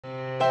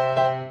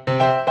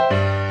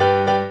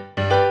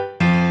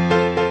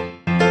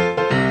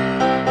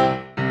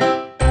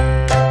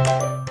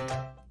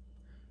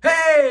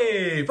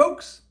Hey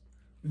folks,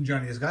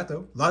 Johnny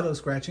Esgato, Lotto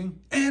Scratching,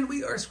 and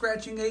we are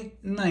scratching a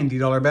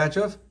 $90 batch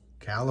of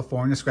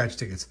California scratch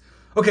tickets.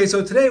 Okay,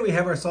 so today we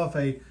have ourselves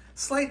a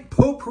slight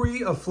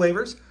potpourri of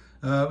flavors.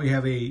 We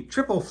have a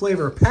triple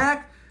flavor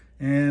pack,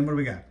 and what do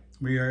we got?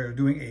 We are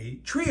doing a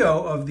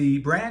trio of the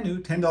brand new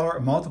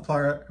 $10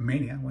 multiplier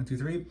Mania, 1, 2,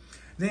 3.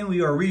 Then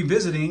we are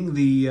revisiting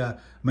the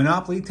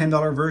Monopoly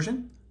 $10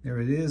 version. There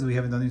it is. We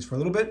haven't done these for a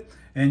little bit.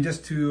 And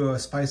just to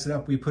spice it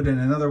up, we put in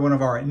another one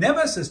of our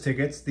Nemesis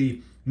tickets,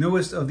 the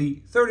newest of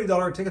the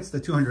 $30 tickets, the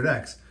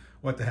 200X.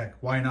 What the heck?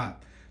 Why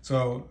not?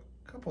 So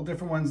a couple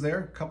different ones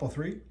there,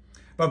 three.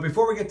 But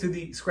before we get to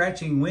the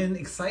scratching win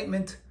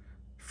excitement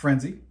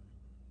frenzy,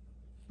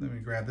 let me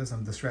grab this.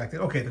 I'm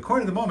distracted. Okay, the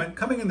coin of the moment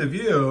coming into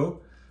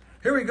view.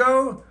 Here we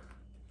go.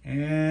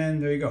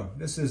 And there you go.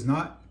 This is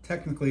not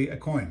technically a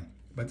coin,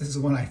 but this is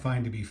one I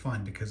find to be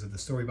fun because of the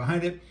story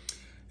behind it.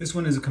 This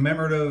one is a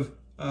commemorative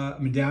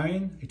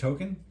medallion, a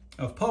token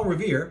of Paul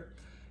Revere.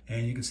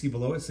 And you can see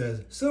below it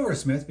says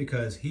silversmith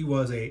because he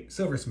was a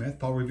silversmith.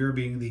 Paul Revere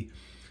being the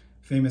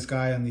famous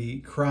guy on the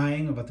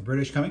crying about the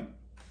British coming,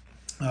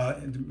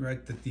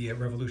 right at the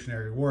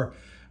Revolutionary War.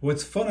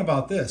 What's fun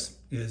about this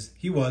is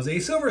he was a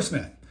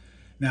silversmith.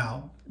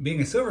 Now,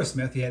 being a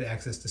silversmith, he had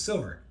access to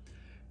silver.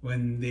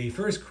 When they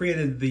first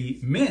created the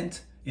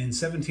mint in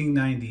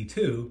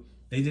 1792,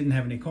 they didn't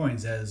have any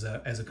coins as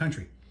a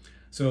country.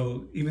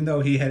 So even though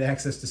he had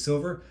access to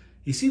silver,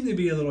 he seemed to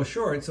be a little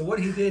short. So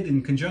what he did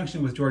in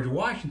conjunction with George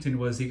Washington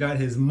was he got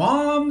his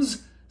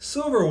mom's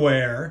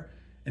silverware,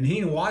 and he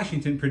and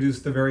Washington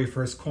produced the very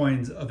first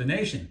coins of the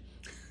nation.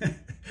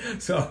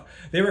 So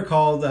they were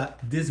called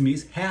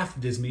dismies, half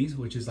dismies,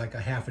 which is like a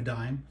half a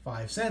dime,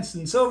 5 cents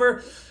in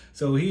silver.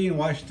 So he and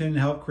Washington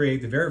helped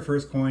create the very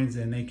first coins,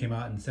 and they came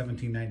out in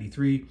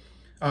 1793.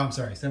 Oh, I'm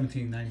sorry,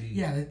 1790.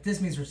 Yeah, the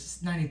dismies were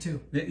 92.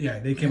 Yeah,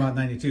 they came out in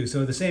 92.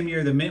 So the same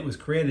year the mint was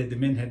created, the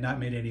mint had not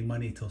made any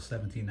money till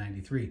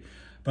 1793.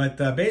 But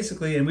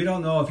basically, and we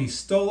don't know if he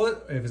stole it,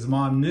 if his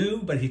mom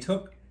knew, but he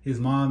took his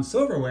mom's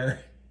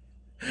silverware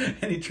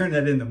and he turned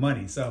that into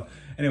money. So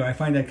anyway, I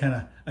find that kind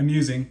of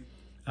amusing.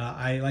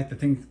 I like to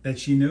think that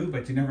she knew,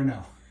 but you never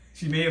know.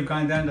 She may have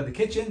gone down to the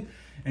kitchen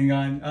and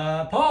gone,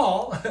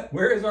 Paul,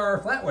 where is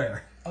our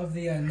flatware? Of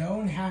the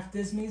known half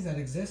dismies that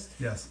exist,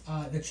 yes,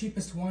 the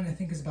cheapest one I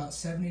think is about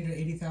 70 to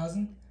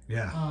 80,000.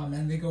 Yeah,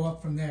 and they go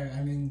up from there.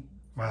 I mean,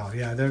 wow,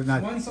 yeah, they're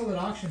not. One sold at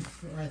auction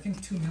for I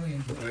think 2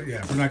 million.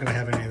 Yeah, we're not going to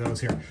have any of those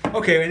here.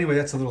 Okay, anyway,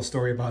 that's a little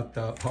story about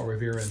Paul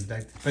Revere, and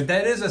that, but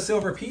that is a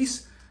silver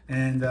piece,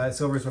 and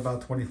silver is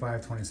about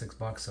 25, 26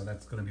 bucks, so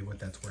that's going to be what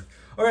that's worth.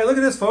 All right, look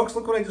at this, folks.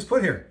 Look what I just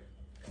put here.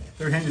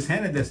 Third Hand just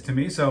handed this to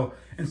me. So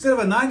instead of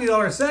a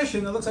 $90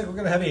 session, it looks like we're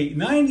going to have a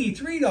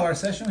 $93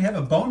 session. We have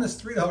a bonus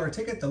 $3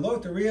 ticket to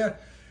Loteria.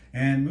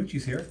 And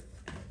Moochie's here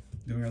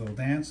doing her little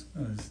dance.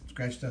 Oh, there's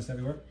scratch dust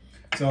everywhere.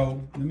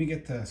 So let me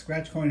get the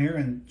scratch coin here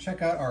and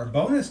check out our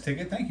bonus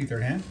ticket. Thank you,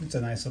 Third Hand. It's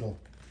a nice little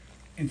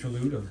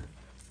interlude of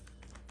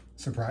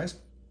surprise.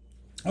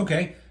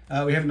 Okay,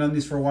 we haven't done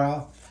these for a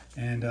while.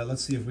 And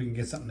let's see if we can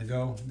get something to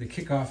go to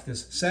kick off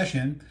this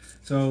session.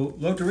 So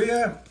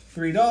Loteria,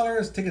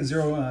 $3, ticket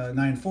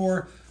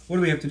 094. What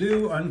do we have to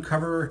do?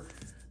 Uncover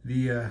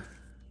the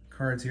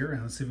cards here,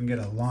 and let's see if we can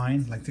get a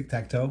line like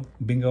tic-tac-toe,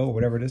 bingo, or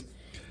whatever it is.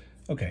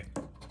 Okay,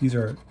 these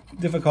are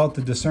difficult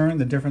to discern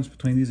the difference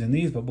between these and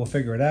these, but we'll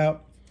figure it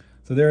out.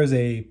 So there is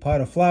a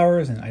pot of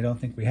flowers, and I don't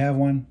think we have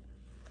one.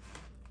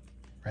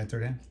 Right,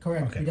 Third Hand?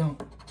 Correct, okay. We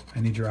don't. I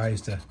need your eyes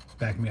to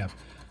back me up.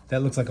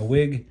 That looks like a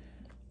wig.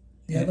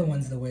 The other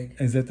one's the wig.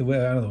 Is that the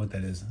wig? I don't know what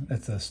that is.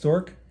 That's a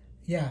stork?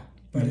 Yeah.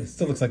 But it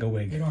still looks like a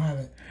wig. You don't have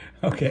it.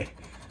 Okay.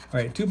 All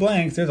right, 2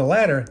 blanks. There's a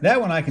ladder.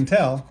 That one I can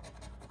tell.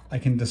 I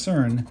can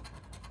discern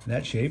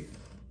that shape.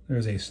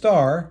 There's a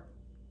star.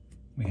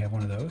 We have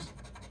one of those.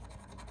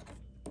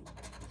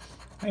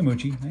 Hi,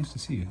 Moochie. Nice to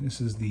see you.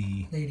 This is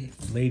the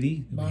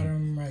lady.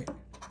 Bottom right.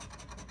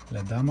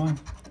 La Dama,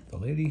 the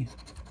lady.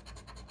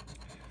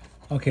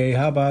 Okay,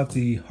 how about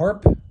the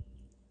harp?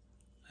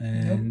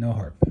 And nope. No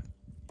harp.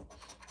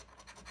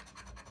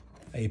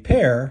 A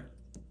pair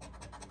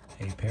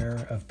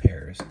of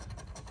pairs.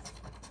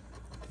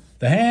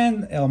 The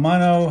hand, El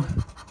Mano,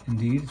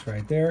 indeed, it's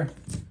right there.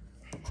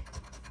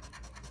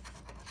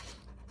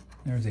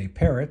 There's a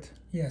parrot.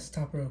 Yes,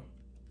 top row.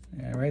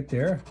 Yeah, right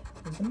there.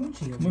 There's a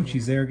Moochie over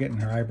Moochie's there getting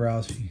her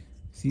eyebrows. She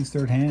sees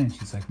Third Hand and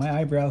she's like,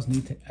 my eyebrows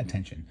need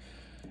attention.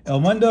 El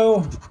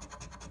Mundo.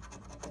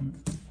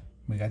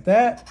 We got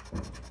that.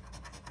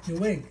 The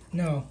wig.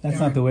 No. That's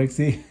not the wig,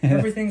 see?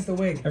 Everything's the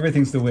wig.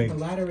 Everything's the wig. The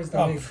ladder is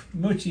the wig.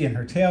 Moochie and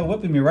her tail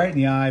whipping me right in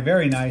the eye.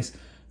 Very nice.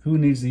 Who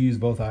needs to use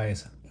both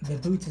eyes? The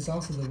boots is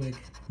also the wig.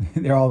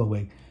 They're all the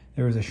wig.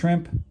 There was a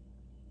shrimp.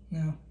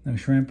 No. No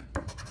shrimp.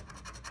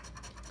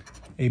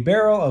 A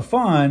barrel of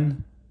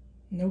fun.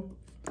 Nope.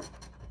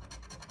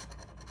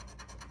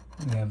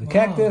 We have the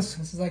cactus.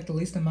 This is like the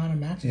least amount of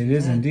matches. It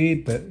is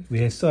indeed, but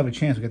we still have a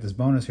chance to get this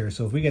bonus here.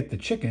 So if we get the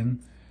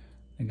chicken,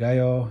 The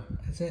Gallo.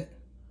 That's it.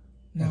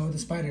 No, the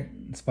spider.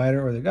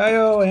 Spider or the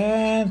Gallo.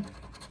 And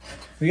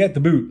we got the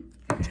boot.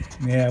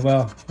 Yeah,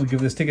 well, we'll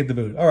give this ticket the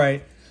boot. All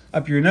right.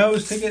 Up your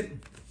nose, ticket.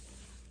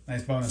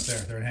 Nice bonus there,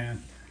 third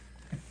hand.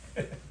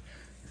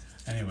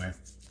 Anyway,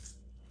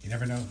 you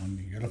never know when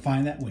you're going to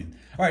find that win.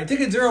 All right,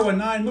 ticket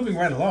 019, moving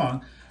right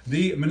along.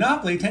 The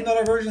Monopoly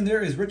 $10 version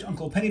there is Rich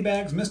Uncle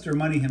Pennybags, Mr.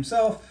 Money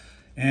himself.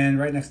 And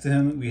right next to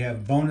him, we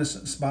have bonus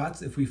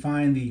spots. If we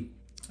find the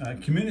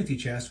community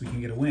chest, we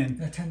can get a win.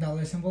 The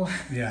 $10 symbol.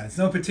 Yeah, it's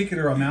no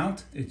particular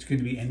amount. It's going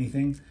to be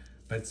anything.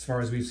 But as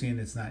far as we've seen,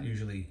 it's not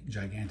usually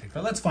gigantic.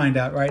 But let's find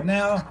out right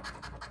now.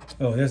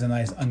 Oh, there's a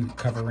nice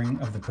uncovering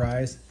of the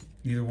prize.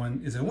 Neither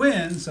one is a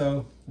win,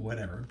 so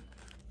whatever.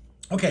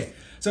 Okay,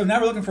 so now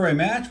we're looking for a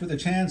match with a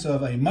chance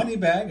of a money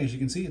bag. As you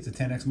can see, it's a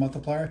 10x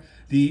multiplier.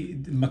 The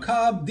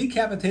macabre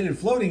decapitated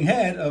floating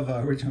head of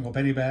Rich Uncle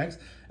Pennybags.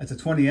 That's a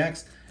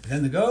 20x. And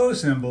then the go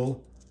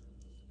symbol,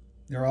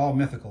 they're all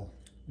mythical.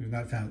 We've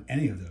not found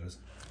any of those.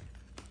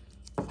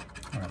 All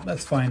right,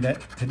 let's find that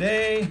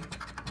today.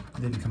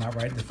 It didn't come out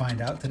right to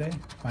find out today.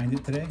 Find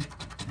it today.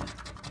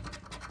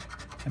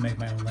 I make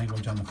my own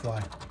language on the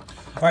fly.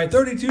 All right,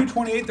 32,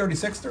 28,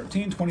 36,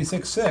 13,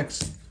 26,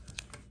 6.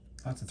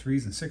 Lots of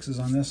 3s and 6s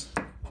on this.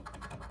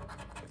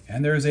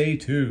 And there's a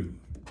 2.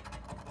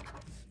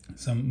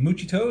 Some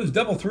Moochitos,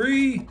 double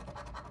 3.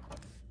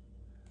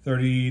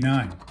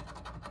 39.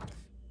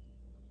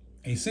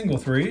 A single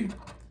 3.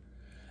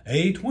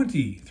 A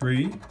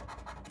 23.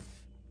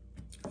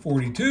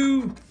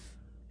 42.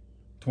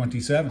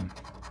 27.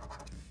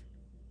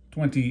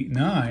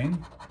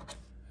 29.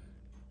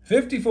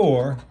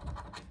 54.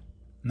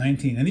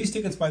 19. And these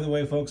tickets, by the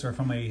way, folks, are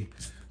from a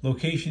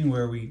location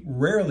where we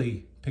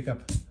rarely pick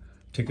up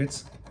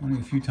tickets.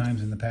 Only a few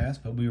times in the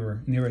past, but we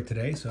were near it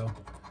today, so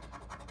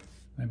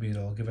maybe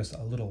it'll give us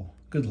a little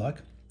good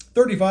luck.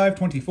 35,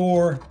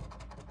 24,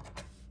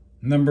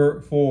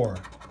 number 4.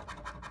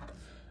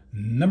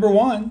 Number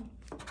 1,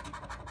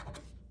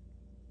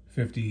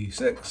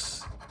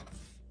 56,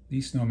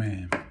 the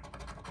Snowman.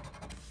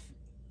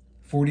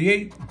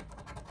 48,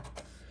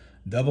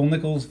 double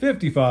nickels,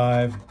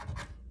 55,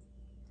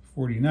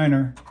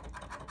 49er,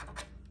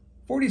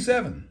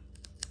 47.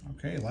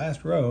 Okay,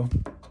 last row.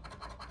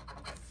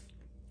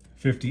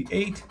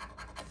 58,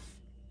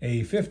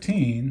 a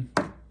 15,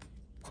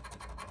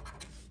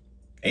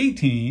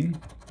 18,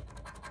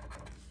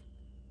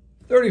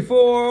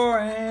 34,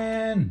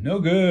 and no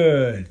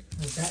good.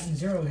 We're batting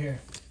 0 here.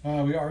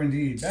 We are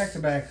indeed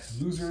back-to-back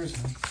losers.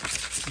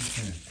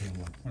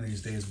 One of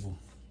these days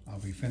I'll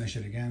finish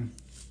it again,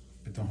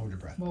 but don't hold your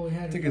breath. Well, we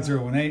had ticket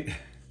 018.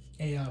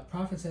 A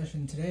profit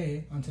session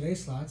today on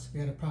today's slots. We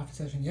had a profit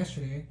session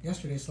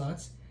yesterday's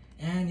slots,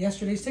 and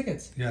yesterday's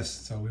tickets. Yes,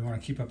 so we want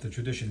to keep up the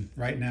tradition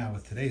right now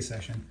with today's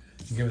session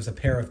and give us a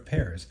pair of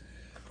pairs.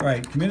 All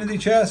right, community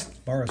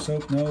chest, bar of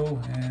soap,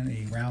 no, and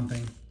a round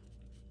thing.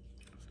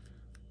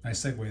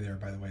 Nice segue there,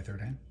 by the way,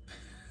 third hand.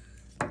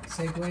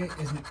 Segway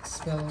isn't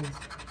spelled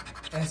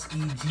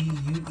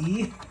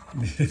S-E-G-U-E.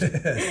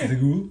 The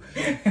goo.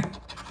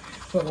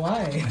 But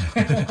why?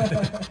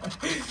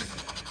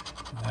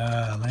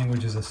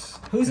 Language is a...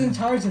 Who's in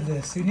charge of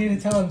this? You need to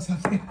tell him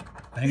something.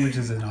 Language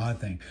is an odd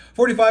thing.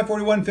 45,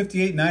 41,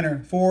 58,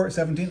 9er, 4,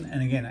 17.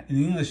 And again, in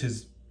English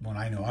is one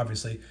I know,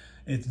 obviously.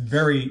 It's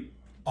very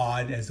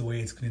odd as the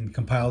way it's been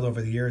compiled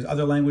over the years.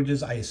 Other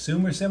languages, I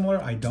assume, are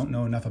similar. I don't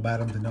know enough about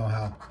them to know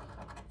how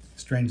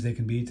strange they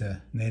can be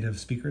to native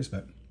speakers.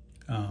 But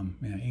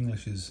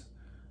English is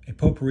a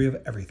potpourri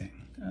of everything.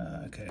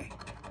 Okay.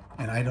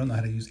 And I don't know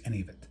how to use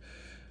any of it.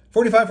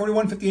 45,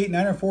 41, 58,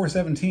 9er, 4,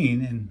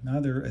 17. And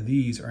neither of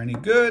these are any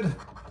good.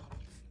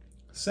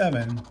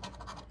 7,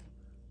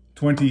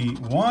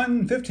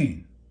 21,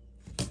 15.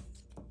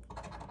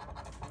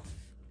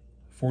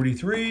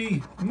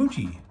 43,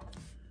 Moochie.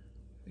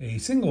 A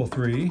single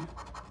 3.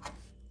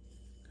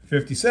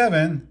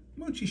 57,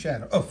 Moochie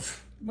Shadow. Oh,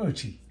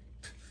 Moochie.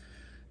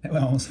 That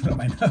one almost went up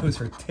my nose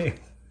for tail.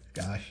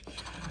 Gosh.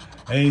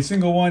 A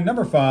single 1,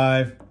 number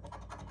 5.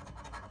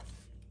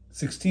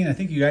 16, I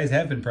think you guys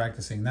have been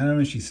practicing. Not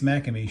only is she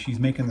smacking me, she's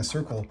making the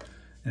circle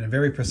in a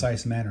very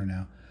precise manner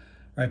now.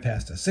 Right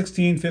past us.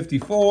 16,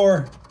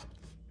 54.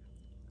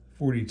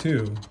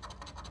 42,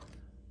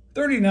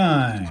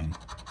 39,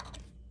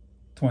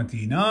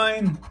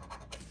 29,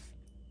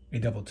 a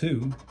double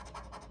 2,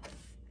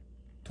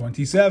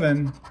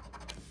 27,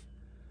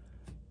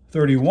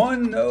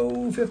 31,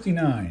 no,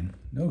 59,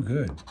 no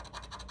good.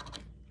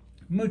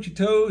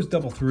 Moochitos,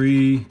 double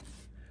 3,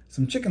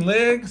 some chicken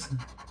legs,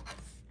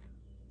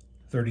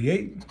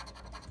 38,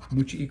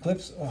 Moochie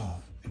Eclipse,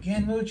 oh,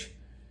 again Mooch.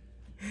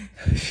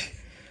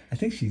 I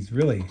think she's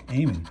really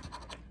aiming.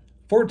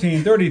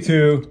 14,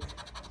 32,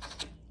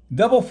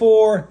 double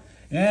 4,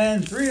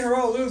 and 3 in a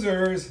row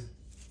losers.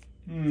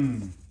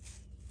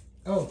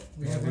 Oh,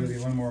 we have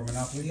one more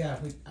Monopoly. Yeah,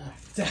 we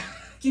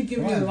keep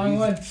giving me the wrong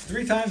one.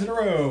 3 times in a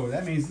row.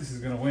 That means this is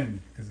going to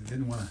win because it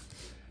didn't want to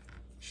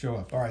show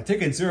up. All right,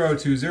 ticket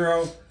 020 is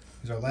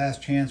our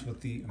last chance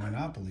with the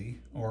Monopoly,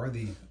 or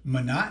the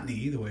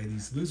monotony, the way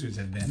these losers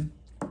have been.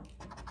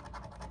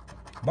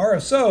 bar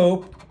of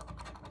soap,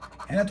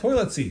 and a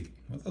toilet seat.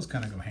 Well, those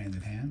kind of go hand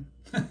in hand.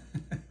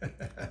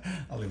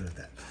 I'll leave it at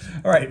that.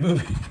 All right,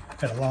 moving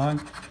right along.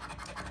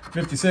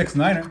 56,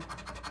 Niner.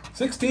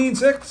 16,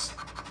 6,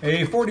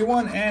 a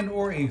 41 and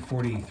or a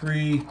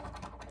 43.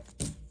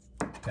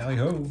 Tally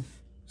ho.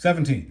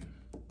 17.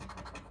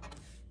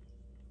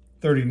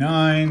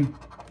 39.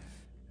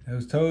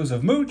 Those toes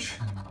of Mooch,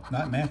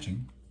 not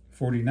matching.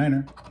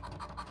 49er.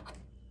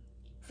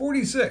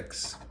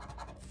 46.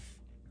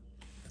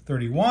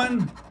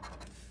 31.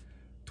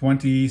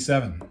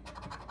 27.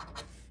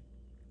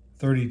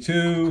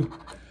 32.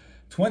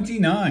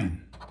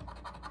 29.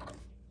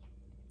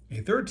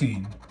 A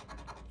 13.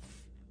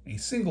 A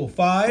single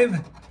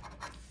 5.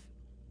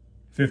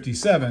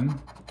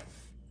 57.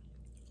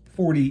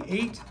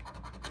 48.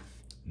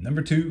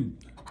 Number 2.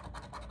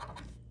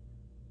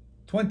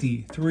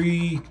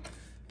 23.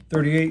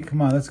 38.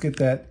 Come on, let's get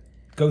that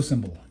go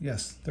symbol.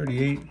 Yes,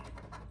 38.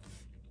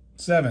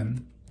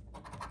 7.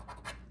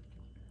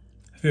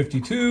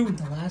 52.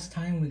 The last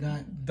time we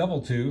got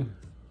Double 2.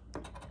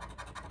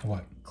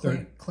 What?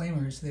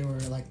 claimers, they were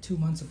like 2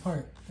 months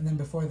apart. And then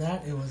before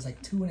that, it was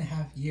like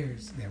 2.5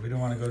 years. Yeah, we don't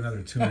want to go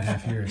another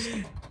 2.5 years.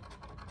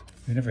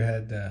 We never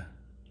had a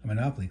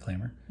Monopoly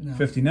claimer. No.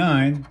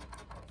 59.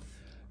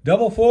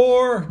 Double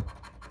 4.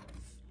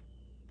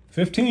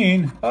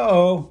 15.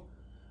 Uh-oh.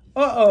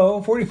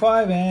 Uh-oh.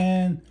 45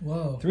 and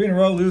Whoa. 3 in a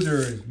row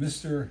losers.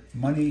 Mr.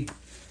 Money.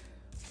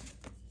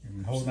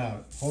 Holding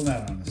out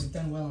on us. We've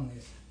done well on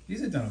these.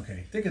 These have done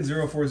okay. Ticket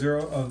 040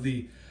 of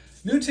the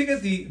new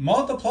ticket, the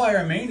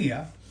Multiplier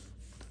Mania.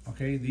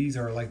 Okay, these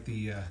are like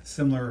the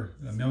similar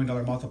 $1 million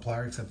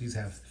multiplier, except these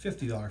have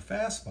 $50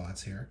 fast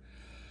spots here.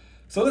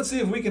 So let's see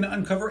if we can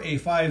uncover a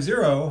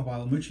 5-0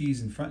 while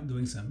Moochie's in front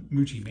doing some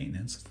Moochie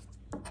maintenance.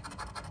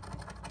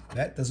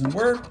 That doesn't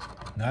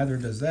work. Neither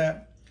does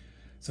that.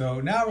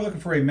 So now we're looking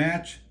for a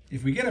match.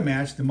 If we get a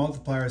match, the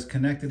multiplier is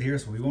connected here,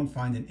 so we won't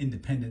find an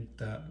independent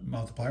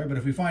multiplier. But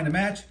if we find a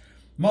match,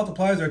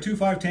 multipliers are 2,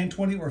 5, 10,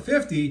 20, or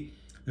 50.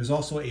 There's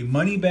also a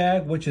money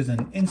bag, which is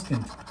an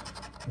instant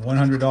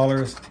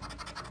 $100.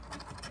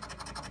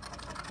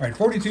 All right,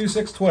 42,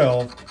 6,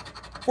 12,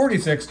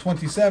 46,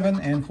 27,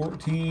 and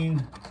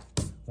 14.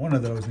 One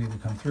of those need to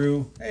come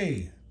through.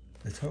 Hey,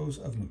 the toes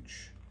of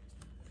Mooch.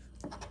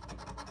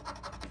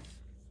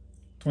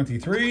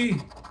 23,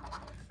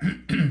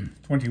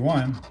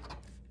 21,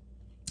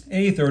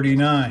 a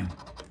 39,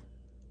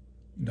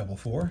 double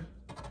 4,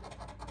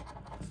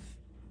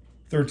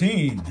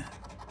 13,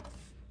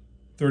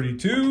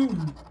 32,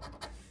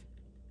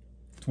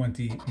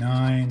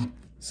 29,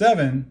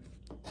 7,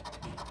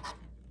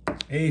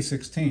 a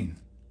 16.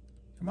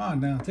 Come on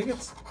now,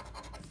 tickets.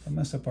 Don't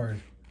mess up our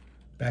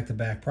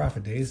back-to-back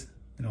profit days.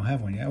 We don't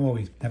have one yet. Well,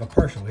 we have a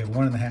partial. We have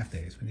 1.5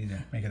 days. We need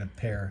to make it a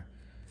pair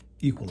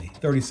equally.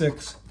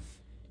 36,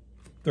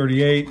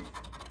 38,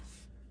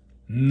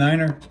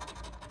 Niner,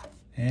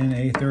 and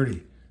a 30.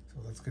 So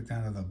let's get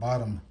down to the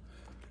bottom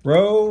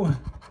row.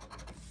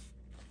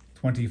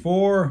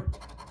 24,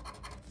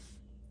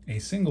 a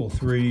single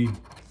 3,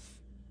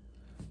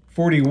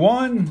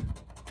 41,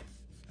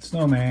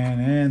 snowman,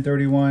 and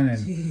 31. And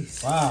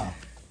jeez. Wow,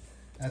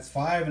 that's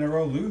 5 in a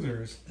row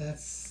losers.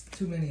 That's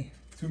too many.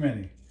 Too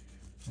many.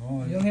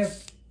 Well, You only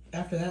have,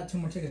 after that, 2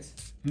 more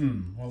tickets.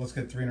 Well, let's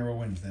get 3 in a row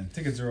wins then.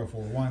 Ticket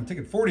 041,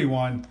 ticket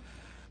 41,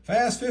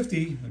 fast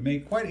 50 would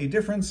make quite a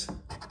difference.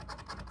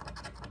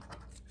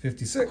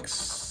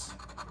 56,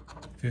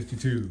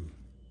 52.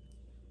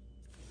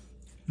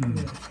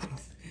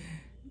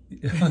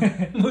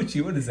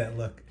 Moochie, what does that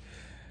look?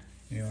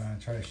 You want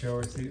to try to show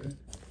her, see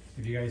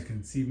if you guys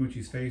can see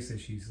Moochie's face as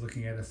she's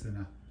looking at us in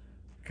a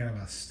kind of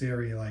a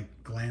starey, like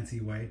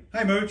glancy way.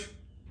 Hi, Mooch.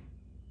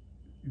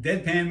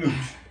 Deadpan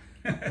Mooch.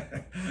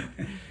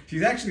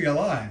 She's actually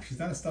alive. She's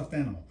not a stuffed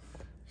animal.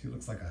 She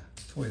looks like a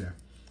toy there.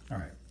 All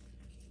right.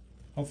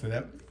 Hopefully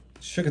that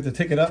shook the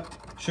ticket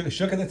up. Shook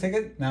the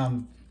ticket. Now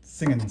I'm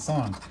singing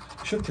songs.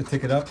 Shook the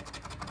ticket up.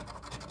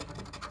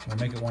 We'll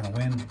make it want to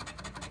win.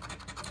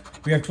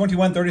 We have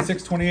 21,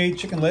 36, 28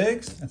 chicken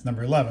legs. That's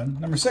number 11.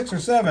 Number 6 or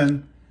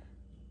 7.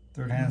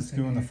 Third hand's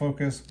doing the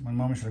focus. One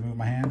moment. Should I move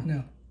my hand?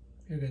 No,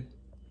 you're good.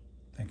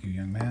 Thank you,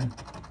 young man.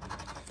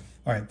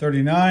 All right,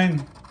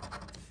 39,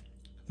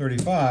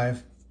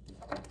 35.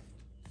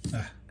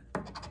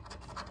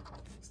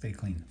 Stay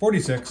clean.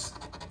 46.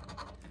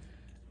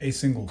 A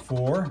single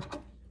 4.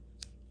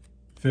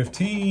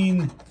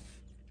 15.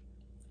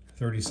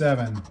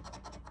 37.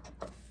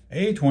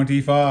 A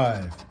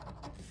 25.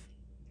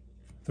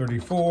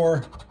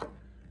 34,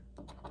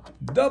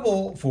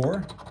 double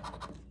 4,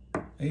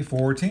 a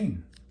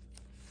 14,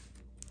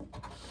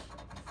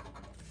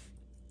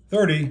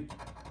 30,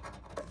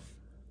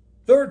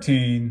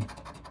 13,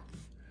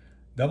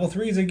 double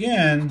 3s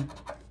again,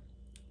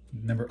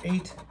 number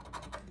 8,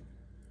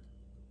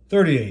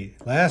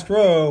 38, last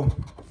row,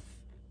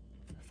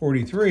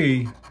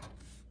 43,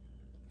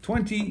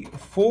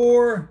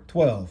 24,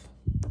 12,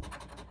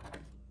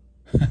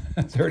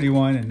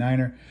 31 and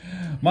Niner.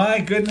 My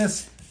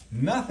goodness.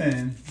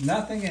 Nothing,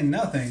 and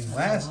nothing.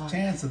 Last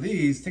chance of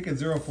these. Ticket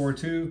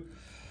 042.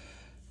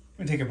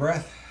 me take a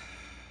breath.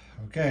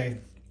 Okay,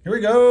 here we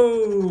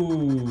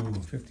go.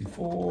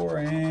 54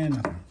 and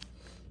nothing.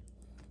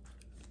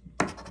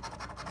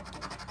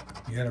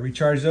 You gotta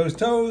recharge those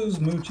toes.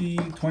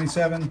 Moochie,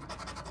 27,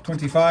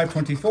 25,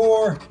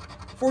 24,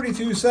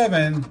 42,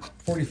 7,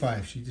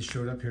 45. She just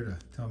showed up here to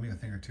tell me a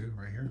thing or two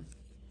right here.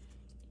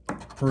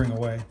 Purring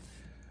away.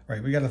 All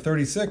right, we got a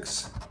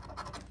 36.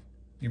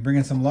 You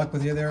bringing some luck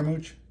with you there,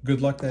 Mooch?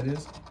 Good luck, that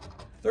is.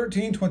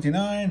 13,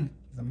 29,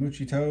 the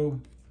Moochie toe.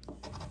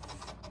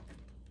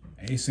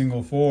 A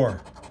single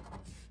 4.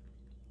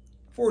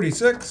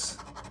 46,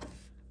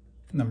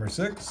 number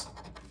 6.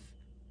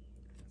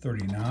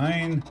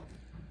 39,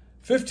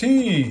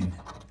 15.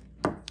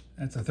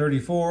 That's a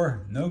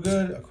 34. No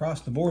good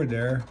across the board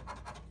there.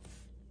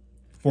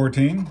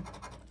 14.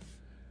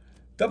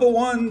 Double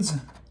ones.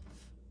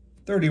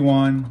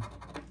 31.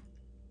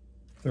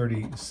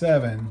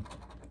 37.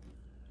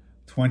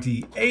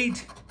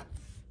 28.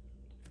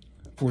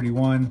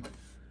 41.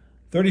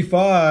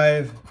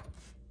 35.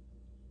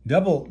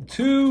 Double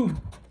 2.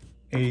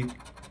 8.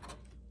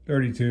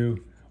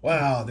 32.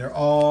 Wow, they're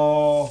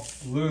all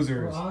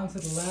losers. We're on to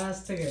the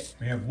last ticket.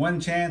 We have one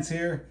chance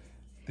here.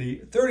 The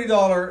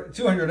 $30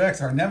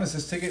 200X, our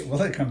Nemesis ticket,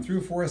 will it come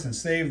through for us and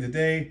save the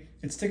day?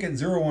 It's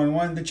ticket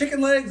 011, the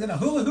chicken legs and a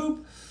hula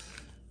hoop.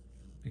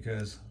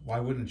 Because why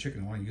wouldn't a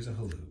chicken want to use a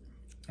hula hoop?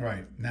 All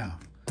right, now,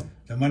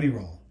 the money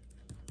roll.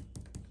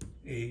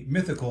 A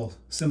mythical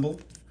symbol.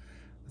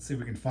 Let's see if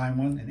we can find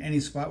one. In any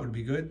spot would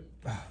be good.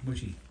 Ah,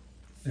 Moochie.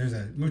 There's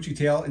a Moochie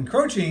tail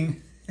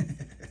encroaching.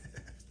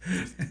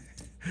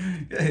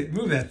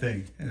 Move that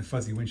thing. And a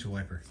fuzzy windshield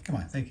wiper. Come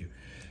on, thank you.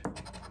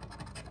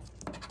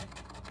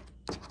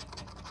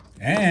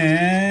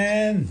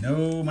 And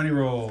no money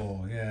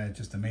roll. Yeah,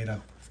 just a made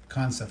up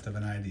concept of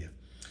an idea.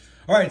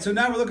 All right, so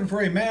now we're looking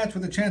for a match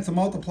with a chance of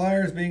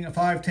multipliers being a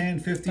 5, 10,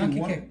 15, Donkey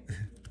 1. kick.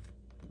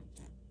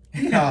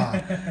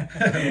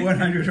 Yeah.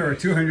 100 or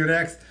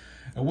 200X.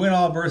 A win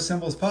all burst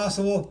symbols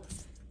possible.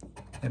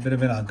 It would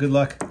have been a good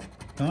luck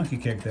donkey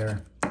kick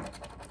there.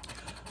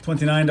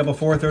 29, double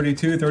 4,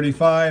 32,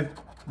 35.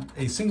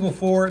 A single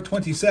 4,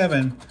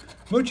 27.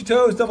 Moochie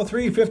toes, double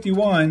 3,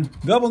 51.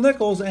 Double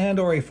nickels and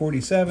or a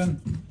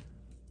 47.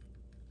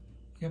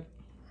 Yep.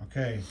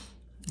 Okay.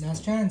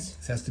 Last chance.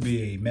 This has to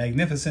be a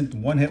magnificent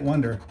one-hit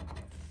wonder.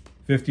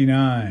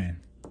 59.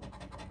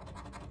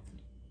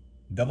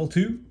 Double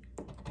 2.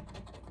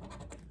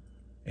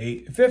 A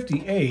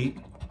 58.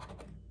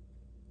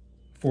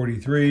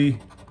 43.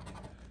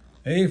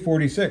 A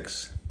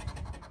 46.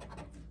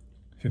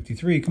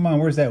 53. Come on,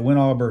 where's that win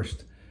all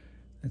burst?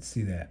 Let's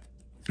see that.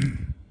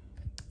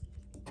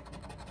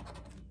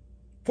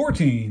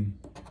 14.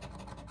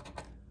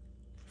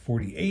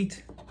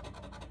 48.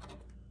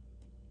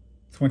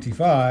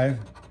 25.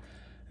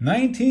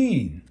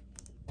 19.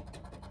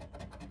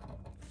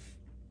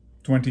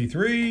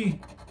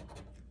 23.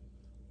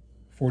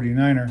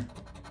 49er.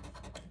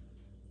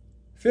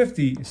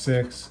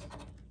 56.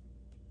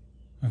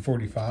 And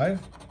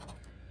 45.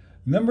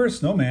 Number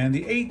snowman,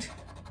 the 8.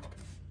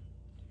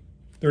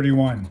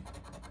 31.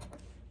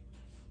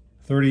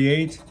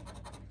 38.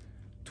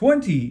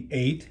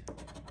 28.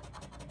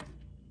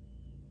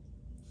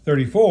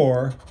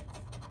 34.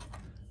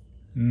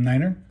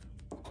 Niner.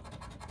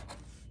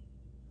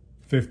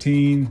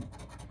 15.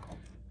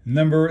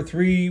 Number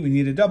 3, we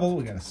need a double.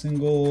 We got a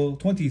single.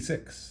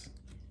 26.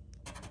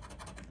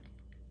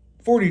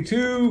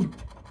 42.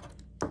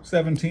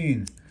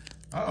 17.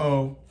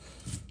 Uh-oh.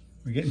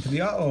 We're getting to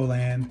the uh-oh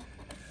land.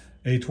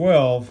 A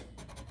 12.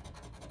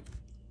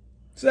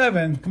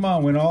 7. Come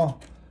on, win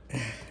all.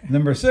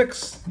 Number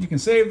 6, you can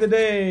save the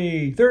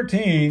day.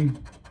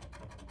 13.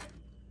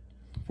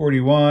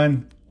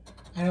 41.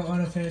 I don't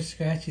want to finish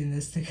scratching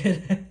this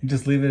ticket.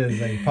 Just leave it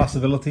as a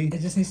possibility.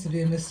 It just needs to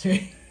be a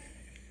mystery.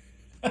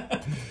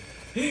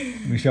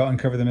 We shall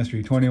uncover the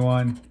mystery.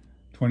 21,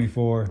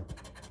 24,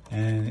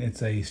 and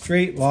it's a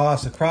straight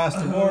loss across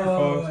the board,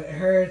 Oh, folks. it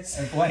hurts.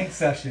 A blank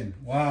session.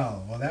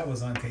 Wow. Well, that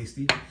was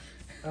untasty.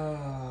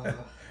 Oh.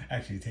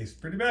 Actually, it tastes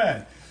pretty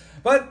bad.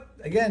 But,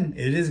 again,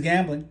 it is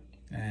gambling.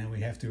 And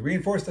we have to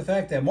reinforce the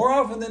fact that more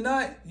often than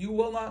not, you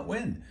will not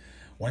win.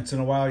 Once in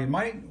a while, you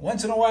might.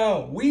 Once in a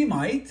while, we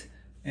might.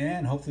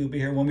 And hopefully you'll be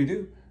here when we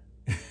do.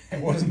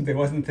 It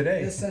wasn't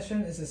today. This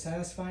session is as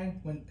satisfying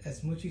when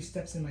as Moochie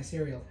steps in my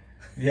cereal.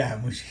 Yeah,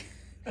 Moochie.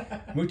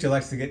 Moochie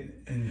likes to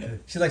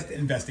she likes to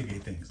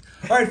investigate things.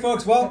 All right,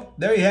 folks. Well,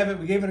 there you have it.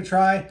 We gave it a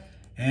try.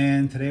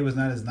 And today was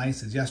not as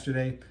nice as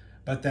yesterday.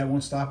 But that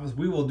won't stop us.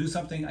 We will do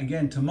something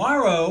again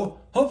tomorrow.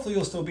 Hopefully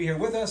you'll still be here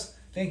with us.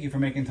 Thank you for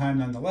making time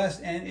nonetheless.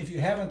 And if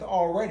you haven't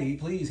already,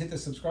 please hit the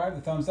subscribe,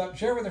 the thumbs up,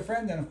 share with a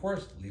friend, and of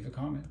course, leave a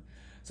comment.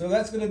 So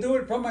that's going to do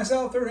it from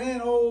myself, third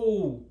hand.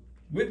 Oh,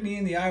 whip me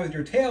in the eye with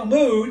your tail,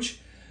 Mooch.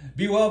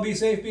 Be well, be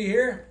safe, be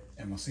here,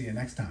 and we'll see you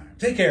next time.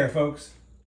 Take care, folks.